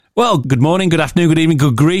Well, good morning, good afternoon, good evening,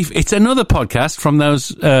 good grief. It's another podcast from those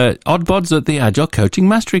oddbods at the Agile Coaching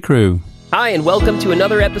Mastery crew. Hi, and welcome to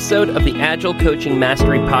another episode of the Agile Coaching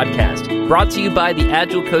Mastery podcast, brought to you by the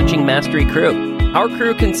Agile Coaching Mastery crew. Our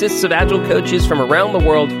crew consists of Agile coaches from around the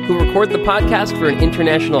world who record the podcast for an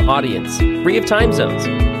international audience, free of time zones.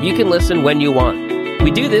 You can listen when you want.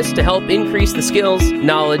 We do this to help increase the skills,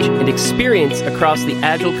 knowledge, and experience across the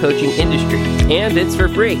Agile coaching industry, and it's for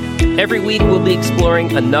free. Every week, we'll be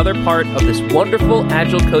exploring another part of this wonderful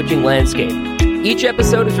Agile coaching landscape. Each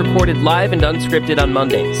episode is recorded live and unscripted on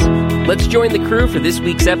Mondays. Let's join the crew for this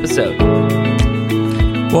week's episode.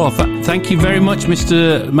 Well, thank you very much,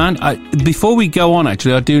 Mr. Mann. Before we go on,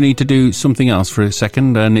 actually, I do need to do something else for a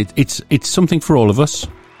second, and it's something for all of us.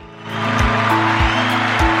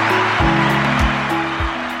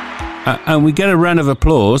 And we get a round of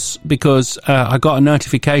applause because I got a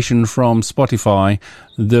notification from Spotify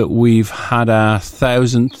that we've had our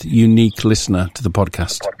 1,000th unique listener to the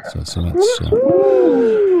podcast.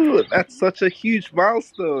 So that's such a huge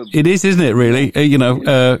milestone. It is, isn't it? Really,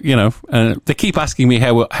 they keep asking me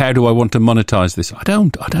how do I want to monetize this? I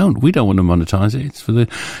don't. We don't want to monetize it. It's for the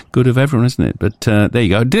good of everyone, isn't it? But there you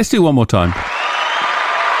go. Let's do one more time.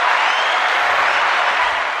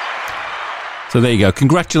 So there you go.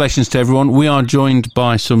 Congratulations to everyone. We are joined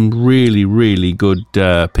by some really, really good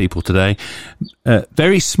people today.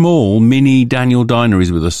 Very small mini Daniel Diner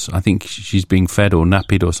is with us. I think she's being fed or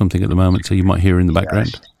nappied or something at the moment, so you might hear her in the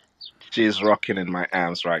background. She's rocking in my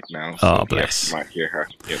arms right now. So oh, bless. You might hear her.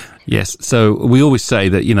 Yep. Yes. So we always say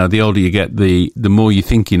that, the older you get, the more you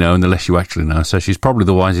think you know and the less you actually know. So she's probably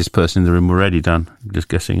the wisest person in the room already, Dan. Just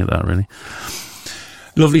guessing at that, really.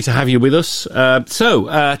 Lovely to have you with us.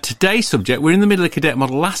 So today's subject, we're in the middle of cadet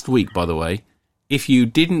model. Last week, by the way, if you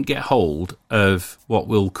didn't get hold of what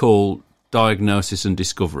we'll call diagnosis and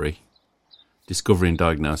discovery and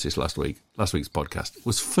diagnosis last week's podcast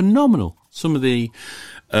was phenomenal. Some of the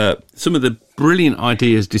brilliant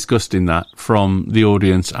ideas discussed in that from the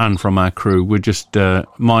audience and from our crew were just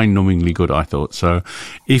mind-numbingly good, I thought. So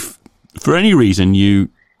if for any reason you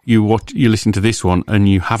listen to this one and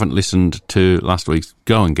you haven't listened to last week's,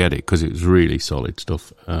 go and get it because it was really solid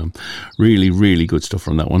stuff. Really, really good stuff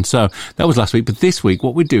from that one. So that was last week. But this week,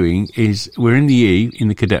 what we're doing is we're in the E in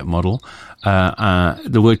the cadet model.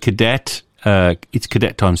 The word cadet, it's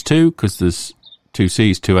cadet times 2 because there's 2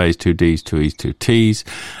 C's, 2 A's, 2 D's, 2 E's, 2 T's.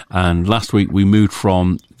 And last week we moved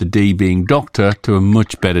from the D being doctor to a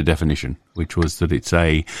much better definition, which was that it's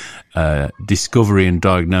a discovery and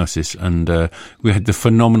diagnosis. And we had the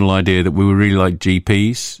phenomenal idea that we were really like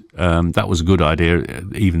GPs. That was a good idea.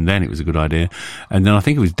 Even then, it was a good idea. And then I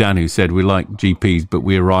think it was Dan who said we like GPs, but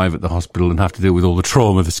we arrive at the hospital and have to deal with all the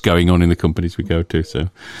trauma that's going on in the companies we go to. So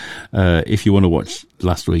if you want to watch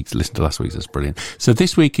listen to last week's, that's brilliant. So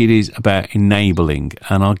this week it is about enabling.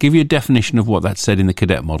 And I'll give you a definition of what that's said in the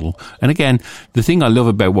cadet model. And again, the thing I love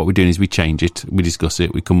about what we're doing is we change it, we discuss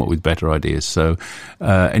it, we come up with better ideas. So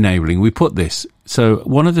enabling, we put this. So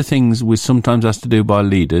one of the things we're sometimes asked to do by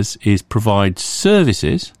leaders is provide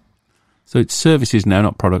services. So it's services now,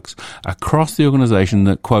 not products, across the organisation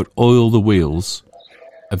that, quote, oil the wheels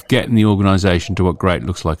of getting the organisation to what great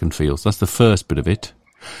looks like and feels. That's the first bit of it.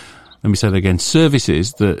 Let me say that again.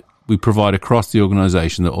 Services that we provide across the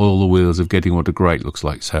organisation that oil the wheels of getting what a great looks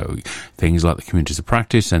like. So things like the communities of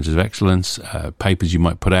practice, centres of excellence, papers you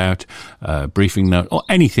might put out, briefing note, or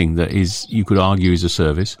anything that is, you could argue, is a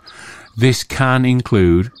service. This can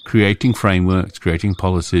include creating frameworks, creating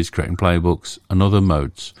policies, creating playbooks, and other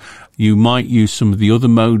modes. You might use some of the other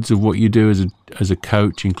modes of what you do as a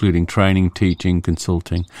coach, including training, teaching,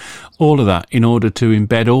 consulting, all of that, in order to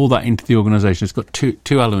embed all that into the organisation. It's got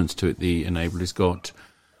two elements to it, the enabler. It's got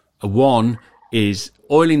one is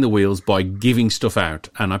oiling the wheels by giving stuff out.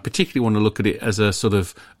 And I particularly want to look at it as a sort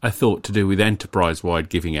of a thought to do with enterprise-wide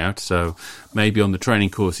giving out. So maybe on the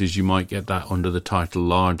training courses, you might get that under the title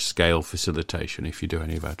large-scale facilitation if you do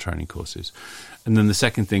any of our training courses. And then the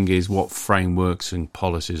second thing is what frameworks and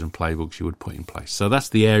policies and playbooks you would put in place. So that's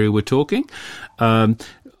the area we're talking. I'm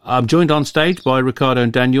joined on stage by Ricardo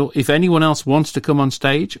and Daniel. If anyone else wants to come on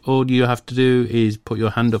stage, all you have to do is put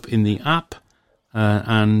your hand up in the app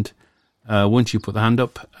and once you put the hand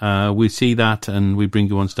up, we see that and we bring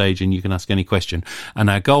you on stage and you can ask any question. And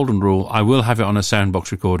our golden rule, I will have it on a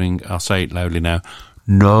soundbox recording. I'll say it loudly now.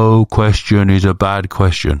 No question is a bad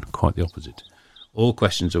question. Quite the opposite. All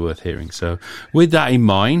questions are worth hearing. So with that in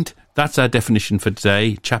mind, that's our definition for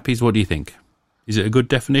today. Chappies, what do you think? Is it a good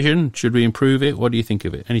definition? Should we improve it? What do you think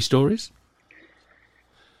of it? Any stories?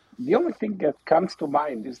 The only thing that comes to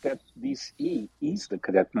mind is that this E is the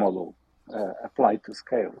cadet model applied to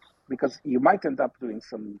scale. because you might end up doing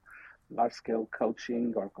some large-scale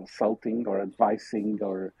coaching or consulting or advising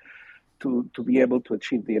or to be able to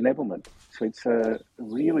achieve the enablement. So it's a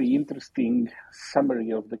really interesting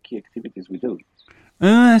summary of the key activities we do.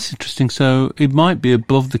 That's interesting. So it might be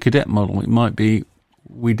above the cadet model. It might be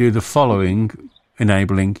we do the following,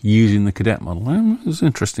 enabling, using the cadet model. It's an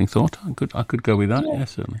interesting thought. I could go with that. Yeah,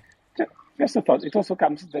 certainly. Just a thought. It also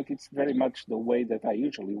comes that it's very much the way that I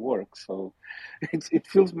usually work. So it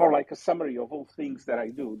feels more like a summary of all things that I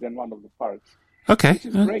do than one of the parts. Okay. Which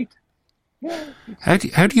is great. Yeah, how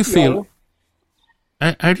do you feel?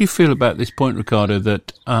 How do you feel about this point, Ricardo?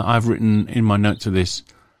 That I've written in my notes of this,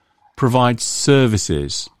 provides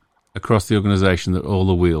services across the organisation that are all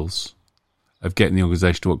the wheels of getting the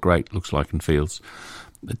organisation to what great looks like and feels.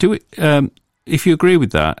 Do it. If you agree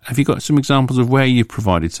with that, have you got some examples of where you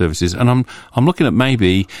provided services? And I'm looking at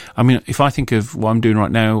maybe. I mean, if I think of what I'm doing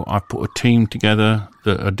right now, I've put a team together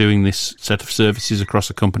that are doing this set of services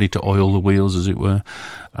across a company to oil the wheels, as it were.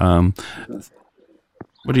 What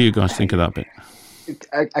do you guys think of that bit?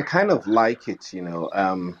 I kind of like it,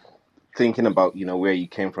 thinking about, where you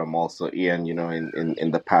came from also, Ian,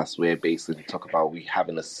 in the past, where basically talk about we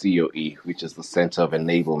having a COE, which is the Center of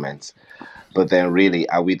Enablement. But then really,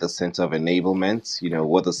 are we the center of enablement?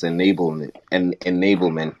 What does enablement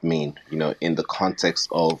mean, in the context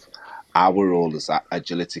of our role as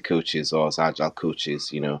agility coaches or as agile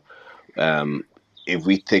coaches, if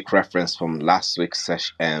we take reference from last week's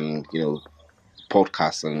session,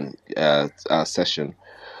 podcast and session,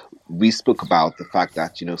 we spoke about the fact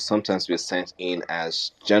that, sometimes we're sent in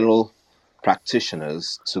as general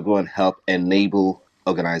practitioners to go and help enable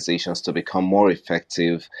organizations to become more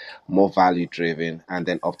effective, more value-driven, and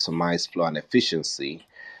then optimize flow and efficiency.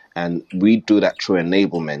 And we do that through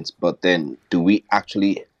enablement, but then do we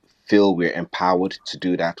actually feel we're empowered to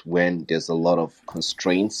do that when there's a lot of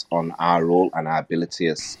constraints on our role and our ability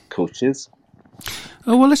as coaches?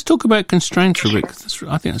 Oh, well, let's talk about constraints, Rick.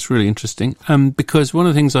 I think that's really interesting, because one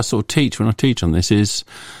of the things I sort of teach when I teach on this is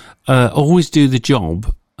always do the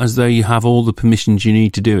job as though you have all the permissions you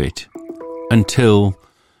need to do it until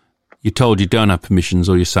you're told you don't have permissions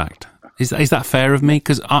or you're sacked. Is that fair of me?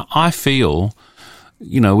 Because I feel,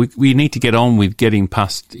 we need to get on with getting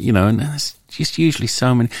past, and there's just usually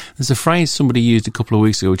so many. There's a phrase somebody used a couple of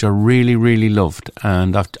weeks ago, which I really, really loved,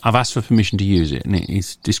 and I've asked for permission to use it, and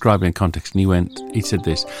he's describing in context, and he said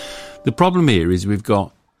this: the problem here is we've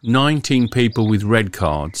got 19 people with red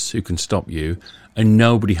cards who can stop you, and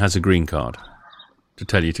nobody has a green card to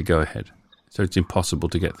tell you to go ahead. So it's impossible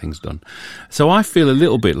to get things done. So I feel a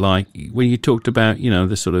little bit like when you talked about,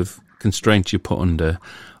 the sort of constraints you put under,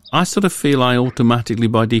 I sort of feel I automatically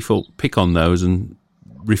by default pick on those and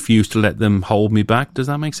refuse to let them hold me back. Does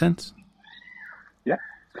that make sense? Yeah,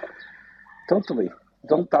 totally.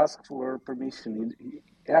 Don't ask for permission.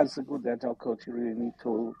 As a good agile coach, you really need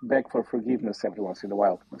to beg for forgiveness every once in a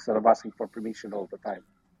while instead of asking for permission all the time.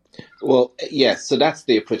 Well, yes, so that's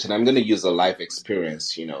the approach, and I'm going to use a life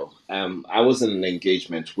experience, I was in an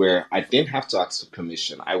engagement where I didn't have to ask for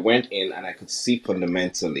permission. I went in and I could see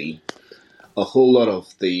fundamentally a whole lot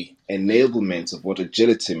of the enablement of what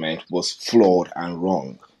agility meant was flawed and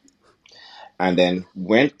wrong. And then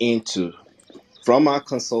went into, from our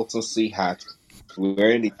consultancy hat,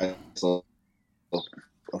 wearing the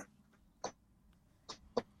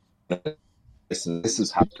this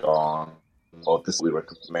is how on, or this we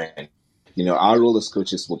recommend. Our role as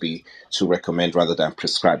coaches will be to recommend rather than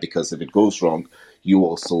prescribe, because if it goes wrong, you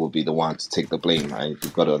also will be the one to take the blame, and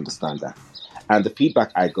you've got to understand that. And the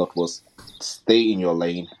feedback I got was, stay in your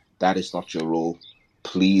lane. That is not your role.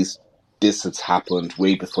 Please, this has happened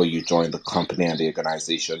way before you joined the company and the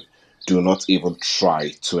organization. Do not even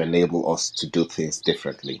try to enable us to do things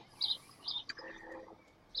differently.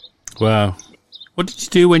 Wow. What did you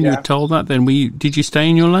do when you were told that then? Did you stay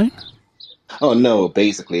in your lane? Oh, no.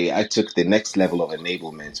 Basically, I took the next level of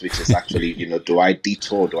enablement, which is actually, do I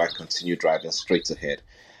detour or do I continue driving straight ahead?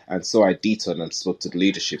 And so I detoured and spoke to the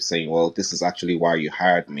leadership saying, well, this is actually why you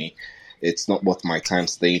hired me. It's not worth my time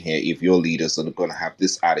staying here if your leaders are going to have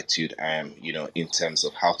this attitude, in terms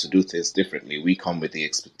of how to do things differently. We come with the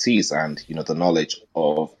expertise and, the knowledge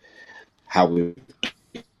of how we've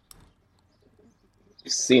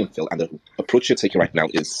seen Phil. And the approach you're taking right now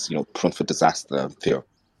is, prone for disaster, Phil.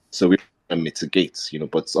 So we're going to mitigate,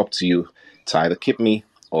 but it's up to you to either keep me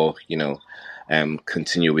or,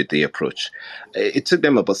 continue with the approach. It took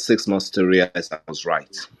them about 6 months to realize I was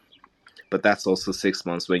right. But that's also 6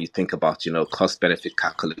 months when you think about, cost-benefit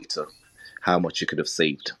calculator, how much you could have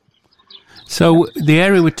saved. So the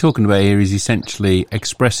area we're talking about here is essentially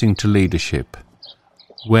expressing to leadership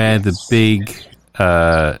where the big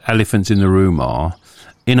elephants in the room are,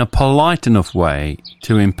 in a polite enough way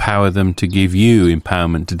to empower them to give you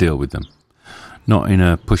empowerment to deal with them. Not in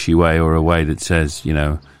a pushy way or a way that says,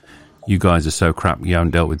 you guys are so crap, you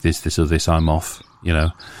haven't dealt with this or this, I'm off,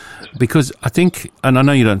 Because I think, and I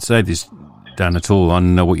know you don't say this, Dan, at all. I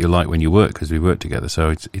know what you're like when you work because we work together. So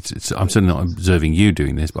it's I'm certainly not observing you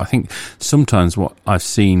doing this, but I think sometimes what I've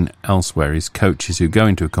seen elsewhere is coaches who go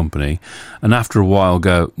into a company and after a while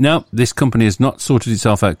go, no, this company has not sorted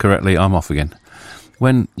itself out correctly, I'm off again.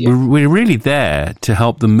 When we're really there to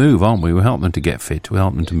help them move, aren't we? We help them to get fit. We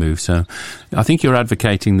help them to move. So I think you're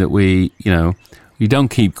advocating that you don't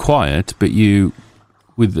keep quiet, but you,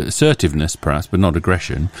 with assertiveness perhaps, but not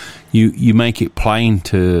aggression, you make it plain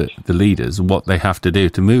to the leaders what they have to do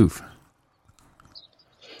to move.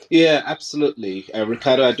 Yeah, absolutely.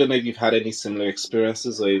 Ricardo, I don't know if you've had any similar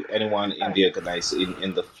experiences or anyone in the organization,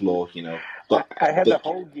 in the floor, But I had a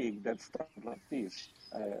whole gig that started like this.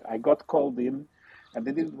 I got called in, and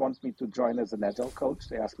they didn't want me to join as an agile coach.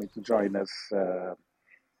 They asked me to join as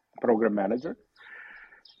program manager.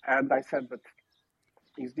 And I said, but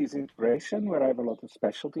is this integration where I have a lot of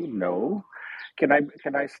specialty? No. Can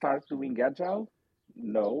I start doing agile?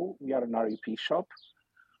 No. We are an REP shop.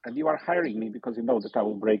 And you are hiring me because you know that I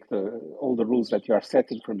will break all the rules that you are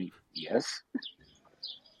setting for me. Yes.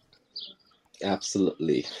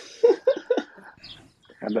 Absolutely.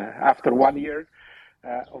 And after 1 year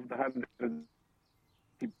of the 100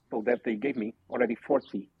 people that they gave me, already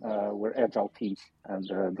 40 were agile teams and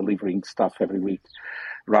delivering stuff every week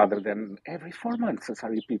rather than every 4 months as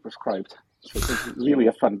REP prescribed. So it was really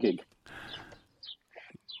a fun gig.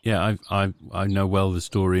 Yeah, I know well the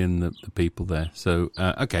story and the people there. So,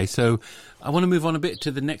 okay, so I want to move on a bit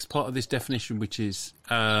to the next part of this definition, which is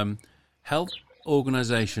help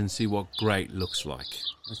organizations see what great looks like.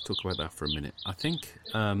 Let's talk about that for a minute. I think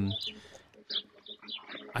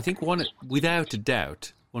without a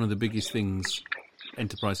doubt, one of the biggest things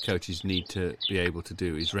enterprise coaches need to be able to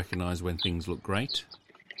do is recognize when things look great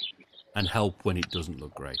and help when it doesn't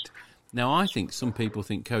look great. Now, I think some people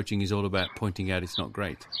think coaching is all about pointing out it's not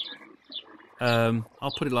great. I'll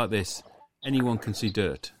put it like this. Anyone can see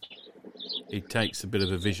dirt. It takes a bit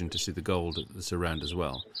of a vision to see the gold that's around as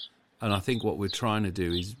well. And I think what we're trying to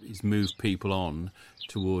do is move people on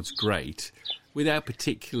towards great without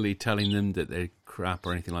particularly telling them that they're crap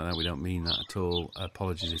or anything like that. We don't mean that at all.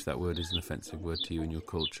 Apologies if that word is an offensive word to you in your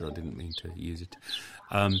culture. I didn't mean to use it.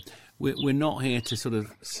 We're not here to sort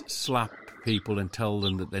of slap people and tell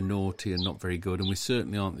them that they're naughty and not very good, and we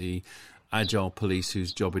certainly aren't the agile police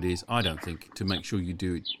whose job it is, I don't think, to make sure you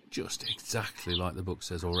do it just exactly like the book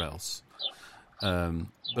says or else.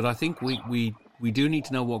 But I think we do need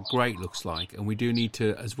to know what great looks like, and we do need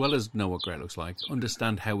to, as well as know what great looks like,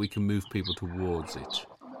 understand how we can move people towards it.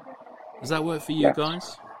 Does that work for you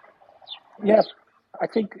guys? Yes, I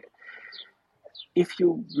think if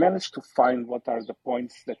you manage to find what are the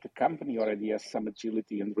points that the company already has some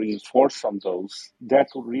agility and reinforce on those, that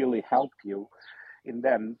will really help you in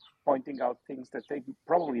then pointing out things that they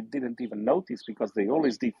probably didn't even notice because they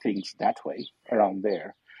always did things that way around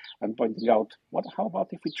there, and pointing out, how about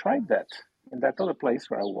if we tried that in that other place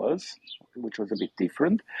where I was, which was a bit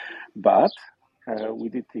different, but we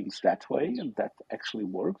did things that way and that actually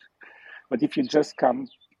worked. But if you just come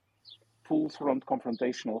full front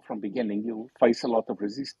confrontational from beginning, you'll face a lot of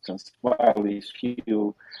resistance. While if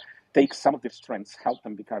you take some of their strengths, help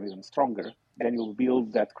them become even stronger, then you'll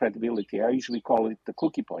build that credibility. I usually call it the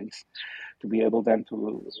cookie points, to be able then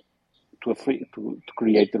to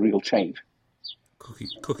create the real change.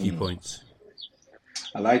 Cookie points.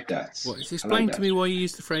 I like that. Well, explain to me why you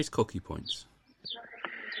use the phrase cookie points.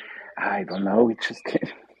 I don't know. It just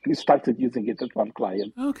we started using it at one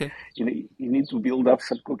client. Okay. You need to build up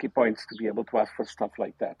some cookie points to be able to ask for stuff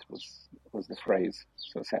like that. Was the phrase.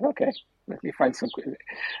 So I said, okay, let me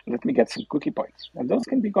get some cookie points, and those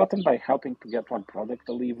can be gotten by helping to get one product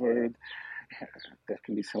delivered. There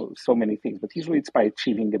can be so many things, but usually it's by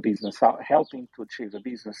achieving helping to achieve a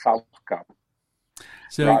business outcome,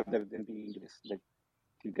 rather than being this that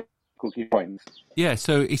you get cookie points. Yeah.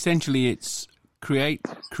 So essentially, it's create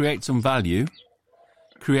some value.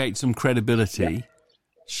 Create some credibility,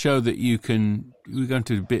 show that you can. We're going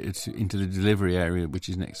to a bit into the delivery area, which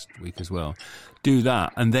is next week as well. Do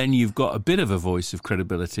that, and then you've got a bit of a voice of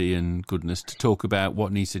credibility and goodness to talk about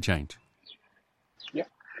what needs to change. Yeah,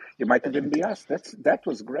 you might even be asked. That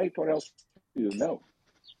was great. What else do you know?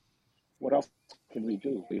 What else can we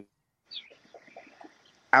do?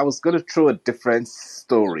 I was going to throw a different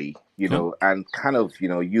story, and kind of,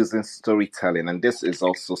 using storytelling. And this is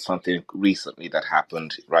also something recently that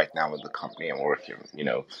happened right now with the company I'm working.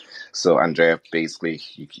 So, Andrea, basically,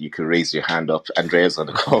 you could raise your hand up. Andrea's on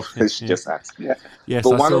the call. She just asked. Yeah. Yes,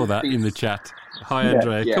 But I saw that in the chat. Hi,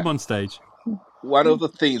 Andrea. Yeah. Come on stage. One of the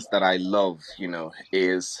things that I love,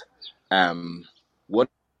 is what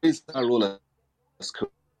is our role as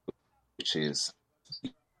coaches?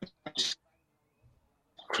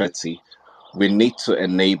 We need to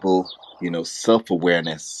enable,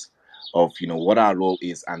 self-awareness of, what our role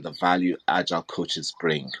is and the value agile coaches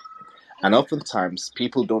bring. And oftentimes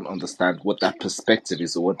people don't understand what that perspective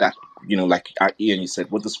is, or what that, like Ian, you said,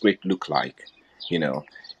 what does great look like?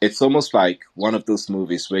 It's almost like one of those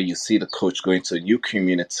movies where you see the coach going to a new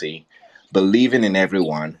community, believing in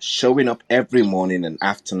everyone, showing up every morning and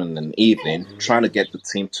afternoon and evening, trying to get the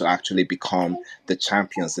team to actually become the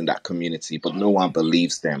champions in that community, but no one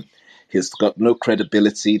believes them. He's got no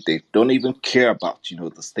credibility. They don't even care about,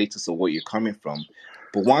 the status of where you're coming from.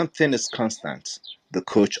 But one thing is constant. The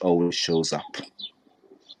coach always shows up.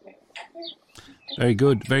 Very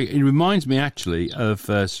good. It reminds me actually of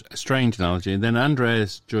a strange analogy. And then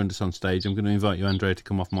Andrea's joined us on stage. I'm going to invite you, Andrea, to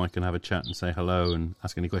come off mic and have a chat and say hello and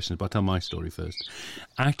ask any questions. But I'll tell my story first.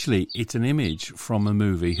 Actually, it's an image from a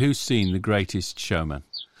movie. Who's seen The Greatest Showman?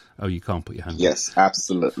 Oh, you can't put your hand up. Yes,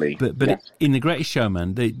 absolutely. But in The Greatest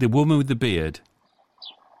Showman, the woman with the beard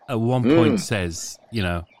at one point says, they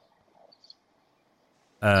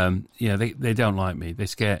don't like me. They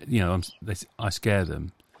scare, I scare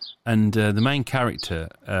them. And the main character,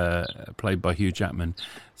 played by Hugh Jackman,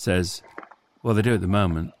 says, well, they do at the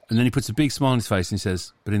moment. And then he puts a big smile on his face and he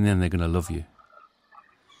says, but in the end, they're going to love you.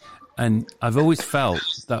 And I've always felt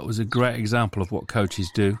that was a great example of what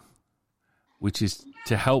coaches do, which is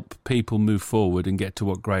to help people move forward and get to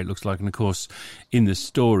what great looks like. And, of course, in the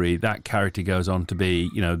story, that character goes on to be,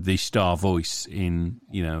 the star voice in,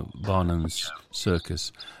 Barnum's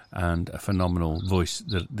Circus, and a phenomenal voice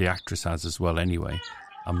that the actress has as well anyway.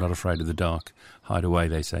 I'm not afraid of the dark. Hide away,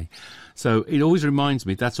 they say. So it always reminds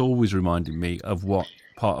me, that's always reminded me of what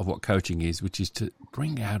part of what coaching is, which is to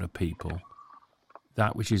bring out of people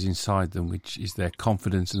that which is inside them, which is their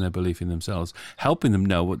confidence and their belief in themselves, helping them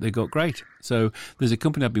know what they've got great. So there's a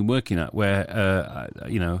company I've been working at where,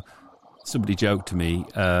 somebody joked to me,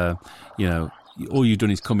 all you've done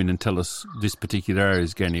is come in and tell us this particular area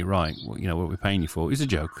is getting it right. What we're paying you for. It's a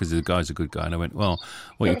joke because the guy's a good guy. And I went, well,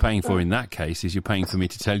 what you're paying for in that case is you're paying for me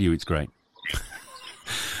to tell you it's great.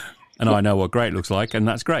 And I know what great looks like, and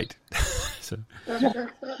that's great. So.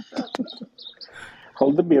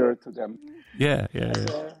 Hold the mirror to them. Yeah.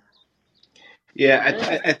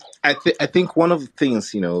 Yeah, I think one of the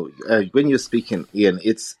things, when you're speaking, Ian,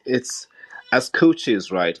 it's as coaches,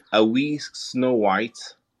 right? Are we Snow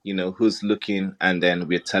White? Who's looking, and then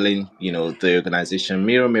we're telling, the organization,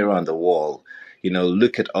 mirror, mirror on the wall,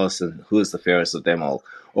 look at us and who is the fairest of them all?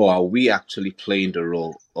 Or are we actually playing the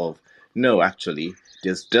role of, no, actually,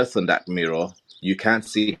 there's dust on that mirror. You can't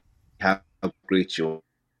see how great you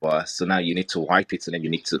are. So now you need to wipe it, and then you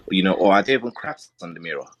need to, or are there even cracks on the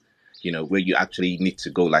mirror? Where you actually need to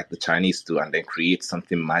go like the Chinese do and then create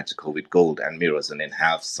something magical with gold and mirrors and then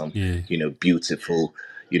have some, beautiful,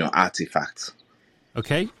 artifacts.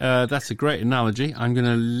 Okay, that's a great analogy. I'm going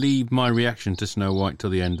to leave my reaction to Snow White till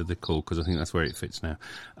the end of the call because I think that's where it fits now.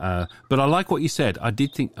 But I like what you said. I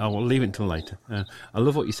did think I will leave it until later. I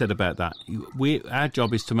love what you said about that. Our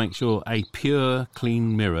job is to make sure a pure,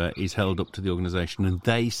 clean mirror is held up to the organisation and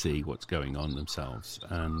they see what's going on themselves.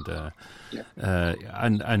 And I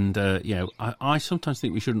sometimes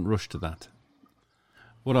think we shouldn't rush to that.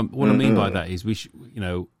 What I mean by that is a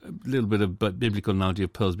little bit of biblical analogy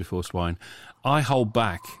of pearls before swine. I hold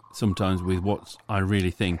back sometimes with what I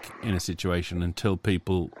really think in a situation until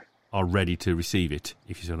people are ready to receive it,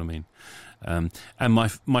 if you see what I mean. And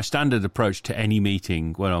my standard approach to any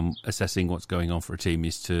meeting when I'm assessing what's going on for a team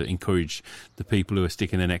is to encourage the people who are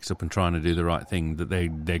sticking their necks up and trying to do the right thing, that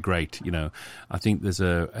they're great. I think there's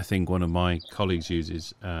a thing one of my colleagues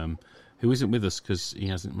uses, who isn't with us because he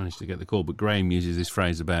hasn't managed to get the call, but Graham uses this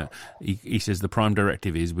phrase about, he says the prime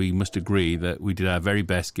directive is we must agree that we did our very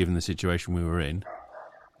best given the situation we were in,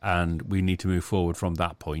 and we need to move forward from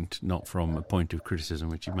that point, not from a point of criticism,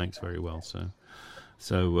 which he makes very well.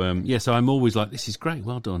 So I'm always like, this is great,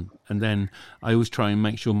 well done. And then I always try and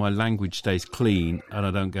make sure my language stays clean, and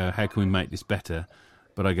I don't go, how can we make this better?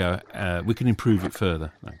 But I go, we can improve it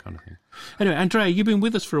further, that kind of thing. Anyway, Andrea, you've been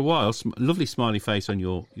with us for a while. Lovely smiley face on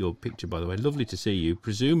your picture, by the way. Lovely to see you.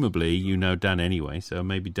 Presumably, you know Dan anyway, so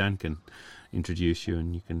maybe Dan can introduce you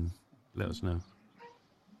and you can let us know.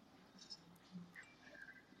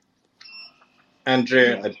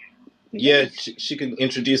 Andrea, yeah, she can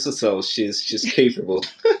introduce herself. She's capable.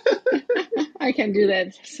 I can do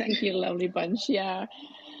that. Thank you, lovely bunch. Yeah,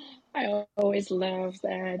 I always love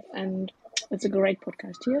that, and it's a great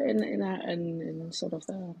podcast here in sort of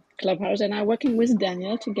the clubhouse. And I'm working with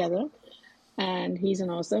Daniel together, and he's an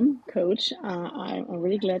awesome coach. I'm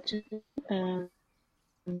really glad to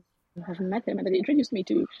have met him and that he introduced me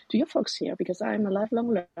to your folks here, because I'm a lifelong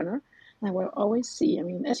learner. And I will always see. I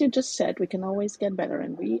mean, as you just said, we can always get better,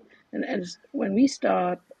 and as when we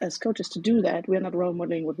start as coaches to do that, we're not role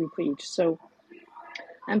modeling what we preach. So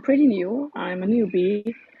I'm pretty new. I'm a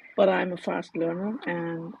newbie, but I'm a fast learner,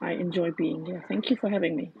 and I enjoy being here. Thank you for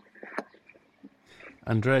having me.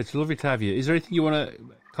 Andrea, it's lovely to have you. Is there anything you want to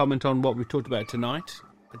comment on what we've talked about tonight,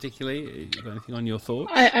 particularly? You got anything on your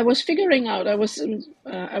thoughts? I was figuring out. I was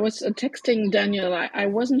texting Daniel. I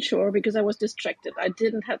wasn't sure because I was distracted. I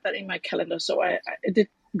didn't have that in my calendar, so it did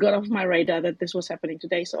got off my radar that this was happening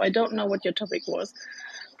today. So I don't know what your topic was.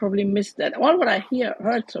 Probably missed that. All what I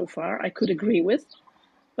heard so far, I could agree with.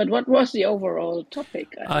 But what was the overall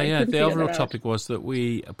topic? The overall topic was that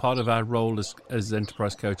part of our role as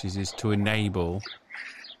enterprise coaches is to enable,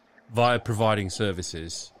 via providing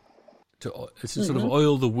services, to sort of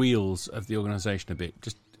oil the wheels of the organisation a bit.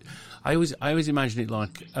 I always imagine it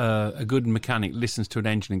like a good mechanic listens to an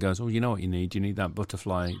engine and goes, "Oh, you know what you need? You need that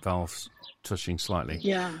butterfly valve touching slightly.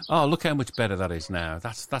 Yeah. Oh, look how much better that is now.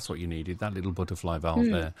 That's what you needed, that little butterfly valve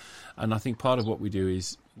there." And I think part of what we do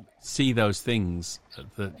is see those things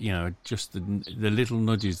that, just the little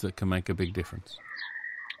nudges that can make a big difference.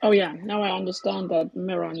 Oh, yeah. Now I understand that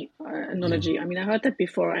mirror analogy. I mean, I heard that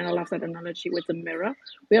before, and I love that analogy with the mirror.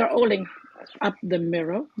 We are holding up the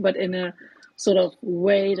mirror, but in a sort of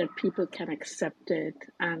way that people can accept it.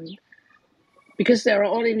 And because there are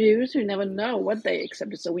all individuals who never know what they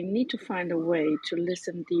accepted. So we need to find a way to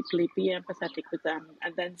listen deeply, be empathetic with them,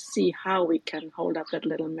 and then see how we can hold up that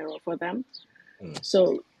little mirror for them.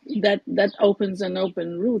 So that opens an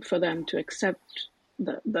open route for them to accept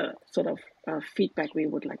the sort of feedback we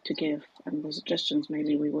would like to give, and the suggestions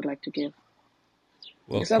maybe we would like to give.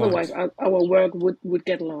 Well, because otherwise our work would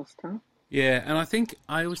get lost, huh? Yeah, and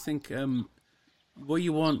I always think what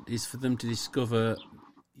you want is for them to discover.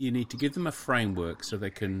 You need to give them a framework so they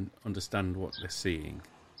can understand what they're seeing.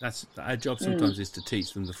 That's our job sometimes is to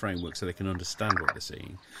teach them the framework so they can understand what they're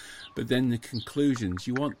seeing. But then the conclusions,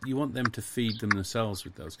 you want them to feed them themselves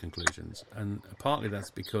with those conclusions. And partly that's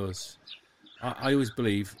because I always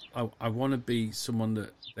believe I want to be someone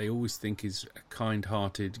that they always think is a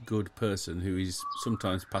kind-hearted, good person who is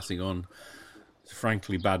sometimes passing on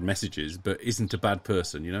frankly bad messages, but isn't a bad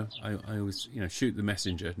person, I always, shoot the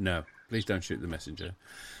messenger. No, please don't shoot the messenger.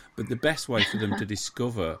 But the best way for them to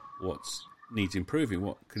discover what needs improving,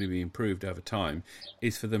 what can be improved over time,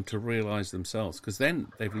 is for them to realise themselves, because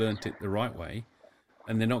then they've learnt it the right way,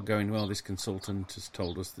 and they're not going, well, this consultant has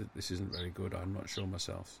told us that this isn't very good, I'm not sure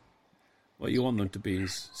myself. What you want them to be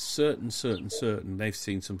is certain they've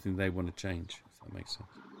seen something they want to change, if that makes sense.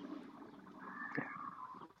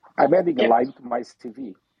 I'm adding a line to my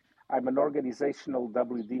CV. I'm an organizational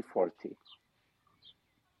WD-40.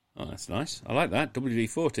 Oh, that's nice. I like that.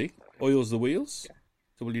 WD-40 oils the wheels.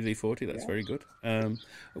 WD-40, that's very good.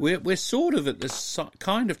 We're sort of at the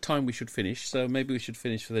kind of time we should finish, so maybe we should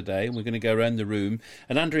finish for the day, and we're going to go around the room.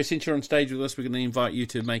 And Andrea, since you're on stage with us, we're going to invite you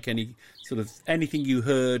to make anything you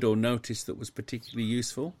heard or noticed that was particularly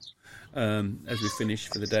useful as we finish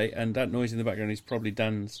for the day. And that noise in the background is probably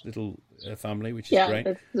Dan's little family, which is great.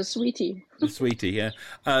 Yeah, the sweetie. The sweetie,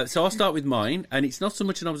 yeah. So I'll start with mine, and it's not so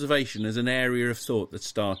much an observation as an area of thought that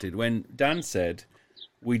started. When Dan said,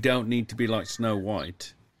 we don't need to be like Snow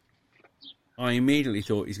White, I immediately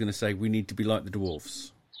thought he's going to say we need to be like the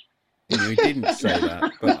dwarfs. He didn't say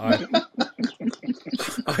that, but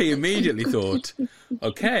I immediately thought,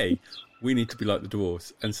 okay, we need to be like the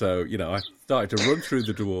dwarfs. And so, I started to run through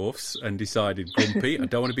the dwarfs and decided grumpy, I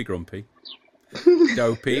don't want to be grumpy.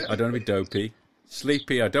 Dopey, I don't want to be dopey.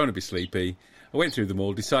 Sleepy, I don't want to be sleepy. I went through them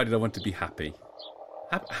all, decided I want to be happy.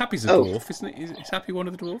 Happy's a dwarf, isn't it? Is Happy one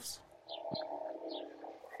of the dwarfs?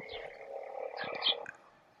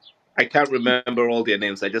 I can't remember all their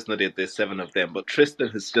names. I just know that there's 7 of them. But Tristan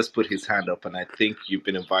has just put his hand up, and I think you've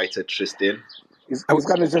been invited, Tristan. I was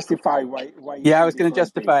going to justify why. Yeah, I was going to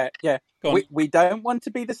justify it. Yeah, we don't want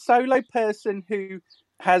to be the solo person who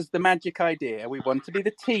has the magic idea. We want to be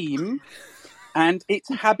the team, and it's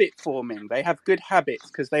habit forming. They have good habits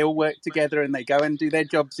because they all work together and they go and do their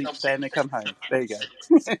jobs each day and they come home. There you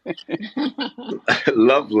go.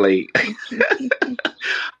 Lovely.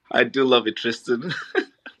 I do love it, Tristan.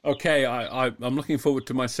 Okay, I'm looking forward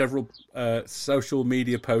to my several social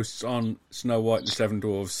media posts on Snow White and the Seven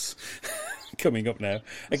Dwarfs coming up now.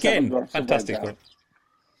 Again, fantastic one.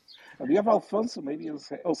 And we have Alfonso. Maybe he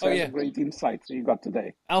also has a great insight that you got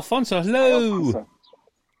today. Alfonso, hello. Hi, Alfonso.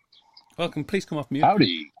 Welcome. Please come off mute.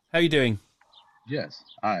 Howdy. How are you doing? Yes,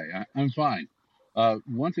 I'm fine.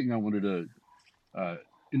 One thing I wanted to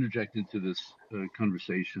interject into this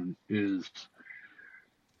conversation is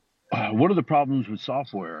one of the problems with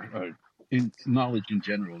software, in knowledge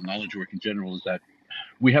work in general, is that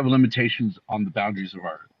we have limitations on the boundaries of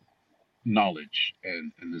our knowledge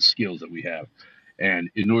and the skills that we have. And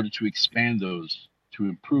in order to expand those, to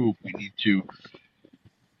improve, we need to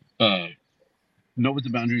know what the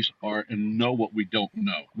boundaries are and know what we don't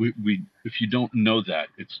know. If you don't know that,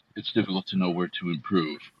 it's difficult to know where to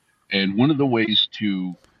improve. And one of the ways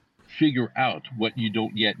to figure out what you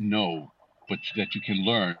don't yet know, but that you can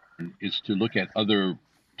learn, is to look at other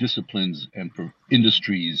disciplines and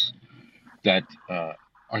industries that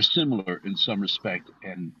are similar in some respect,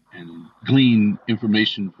 and glean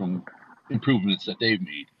information from improvements that they've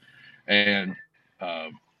made. And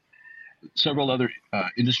several other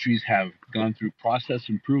industries have gone through process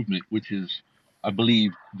improvement, which is, I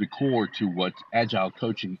believe, the core to what agile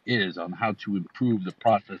coaching is, on how to improve the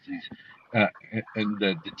processes and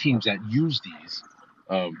the teams that use these.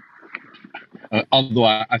 Although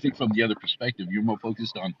I think from the other perspective, you're more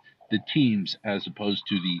focused on the teams as opposed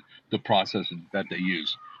to the processes that they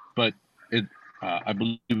use. But I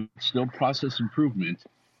believe it's still process improvement.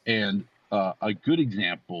 And a good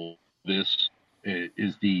example of this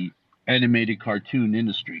is the animated cartoon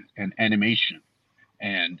industry and animation.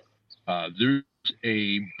 And there's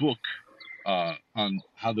a book on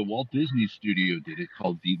how the Walt Disney Studio did it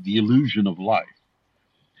called The Illusion of Life.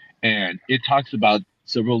 And it talks about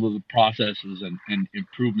several of the processes and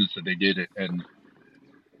improvements that they did, and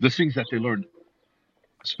the things that they learned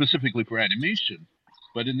specifically for animation.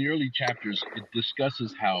 But in the early chapters, it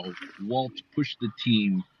discusses how Walt pushed the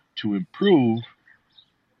team to improve,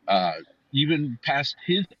 even past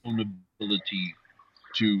his own ability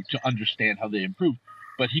to understand how they improved.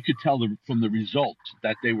 But he could tell from the results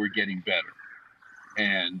that they were getting better.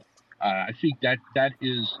 And I think that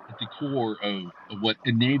is at the core of what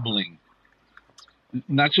enabling,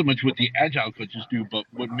 not so much what the agile coaches do, but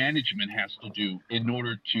what management has to do in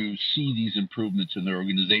order to see these improvements in their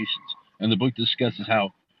organizations. And the book discusses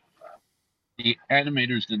how the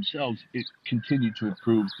animators themselves continued to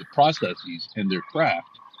improve the processes and their craft,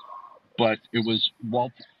 but it was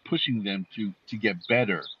Walt pushing them to get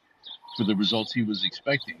better for the results he was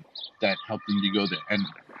expecting that helped them to go there. And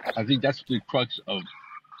I think that's the crux of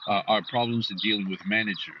our problems in dealing with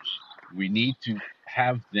managers. We need to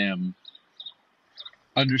have them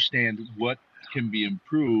understand what can be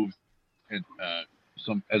improved, and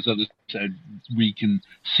as others said, we can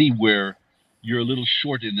see where you're a little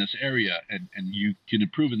short in this area and you can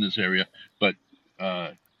improve in this area, but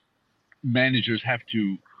managers have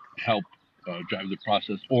to help drive the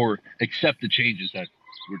process or accept the changes that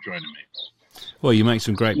we're trying to make. Well, you make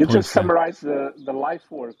some great points. You just summarized the life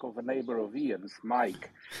work of a neighbor of Ian's, Mike,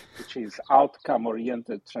 which is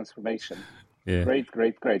outcome-oriented transformation. Yeah. Great.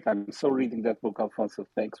 I'm so reading that book, Alfonso.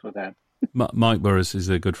 Thanks for that. Mike Burris is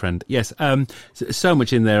a good friend. Yes, so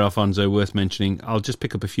much in there, Alfonso, worth mentioning. I'll just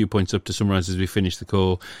pick up a few points up to summarise as we finish the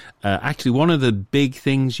call. Actually, one of the big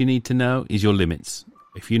things you need to know is your limits.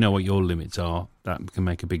 If you know what your limits are, that can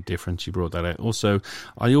make a big difference. You brought that out. Also,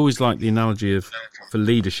 I always like the analogy for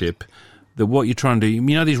leadership, that what you're trying to do, you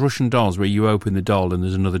know these Russian dolls where you open the doll and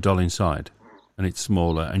there's another doll inside and it's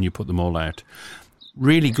smaller and you put them all out.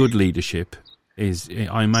 Really good leadership is,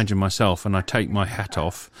 I imagine myself and I take my hat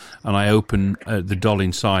off and I open the doll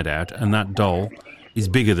inside out, and that doll is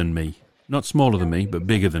bigger than me. Not smaller than me, but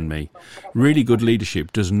bigger than me. Really good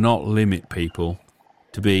leadership does not limit people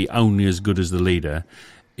to be only as good as the leader.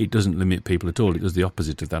 It doesn't limit people at all. It does the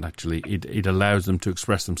opposite of that, actually. It allows them to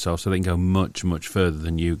express themselves so they can go much, much further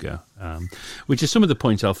than you go, which is some of the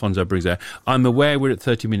points Alfonso brings out. I'm aware we're at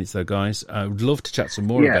 30 minutes, though, guys. I would love to chat some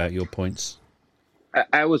more about your points.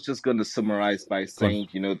 I was just going to summarize by saying,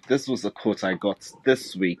 this was a quote I got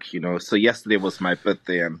this week, So yesterday was my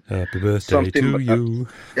birthday. And happy birthday to you.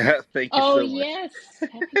 Thank you so much. Oh, yes.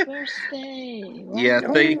 Happy birthday. Wow. Yeah,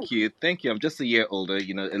 thank you. I'm just a year older,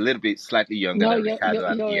 a little bit slightly younger than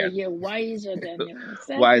Ricardo. You're wiser than you.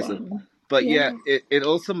 Wiser. But it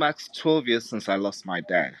also marks 12 years since I lost my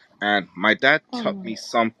dad. And my dad taught me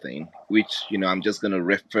something, which, I'm just going to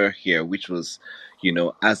refer here, which was,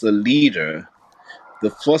 as a leader, the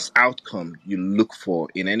first outcome you look for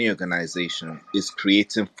in any organization is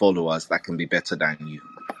creating followers that can be better than you.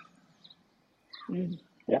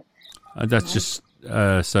 Yeah. That's just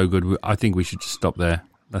so good. I think we should just stop there.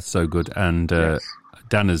 That's so good. And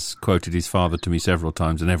Dan has quoted his father to me several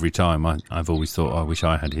times, and every time I've always thought, I wish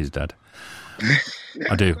I had his dad.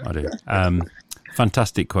 I do.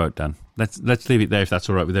 Fantastic quote, Dan. Let's leave it there if that's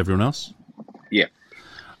all right with everyone else. Yeah.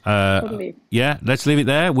 Totally. Yeah, let's leave it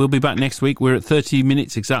there. We'll be back next week. We're at 30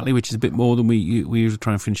 minutes exactly, which is a bit more than we usually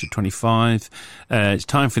try and finish at 25. It's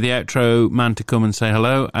time for the outro man to come and say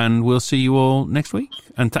hello, and we'll see you all next week.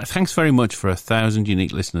 And thanks very much for 1,000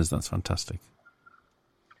 unique listeners. That's fantastic.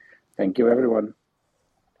 Thank you, everyone.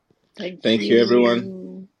 Thank you,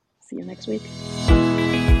 everyone. See you next week.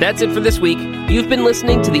 That's it for this week. You've been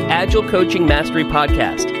listening to the Agile Coaching Mastery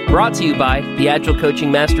Podcast, brought to you by the Agile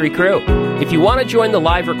Coaching Mastery crew. If you want to join the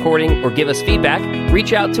live recording or give us feedback,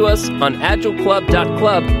 reach out to us on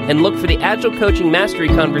agileclub.club and look for the Agile Coaching Mastery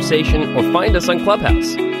conversation or find us on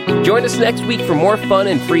Clubhouse. Join us next week for more fun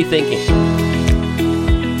and free thinking.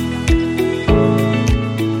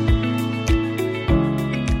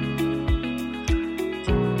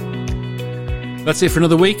 That's it for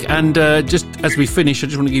another week, and just as we finish, I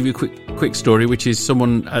just want to give you a quick story, which is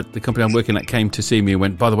someone at the company I'm working at came to see me and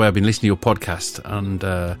went, by the way, I've been listening to your podcast, and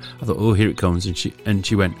I thought, oh, here it comes, and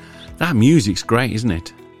she went, that music's great, isn't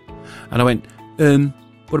it? And I went,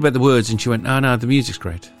 what about the words? And she went, no, the music's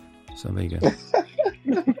great. So there you go.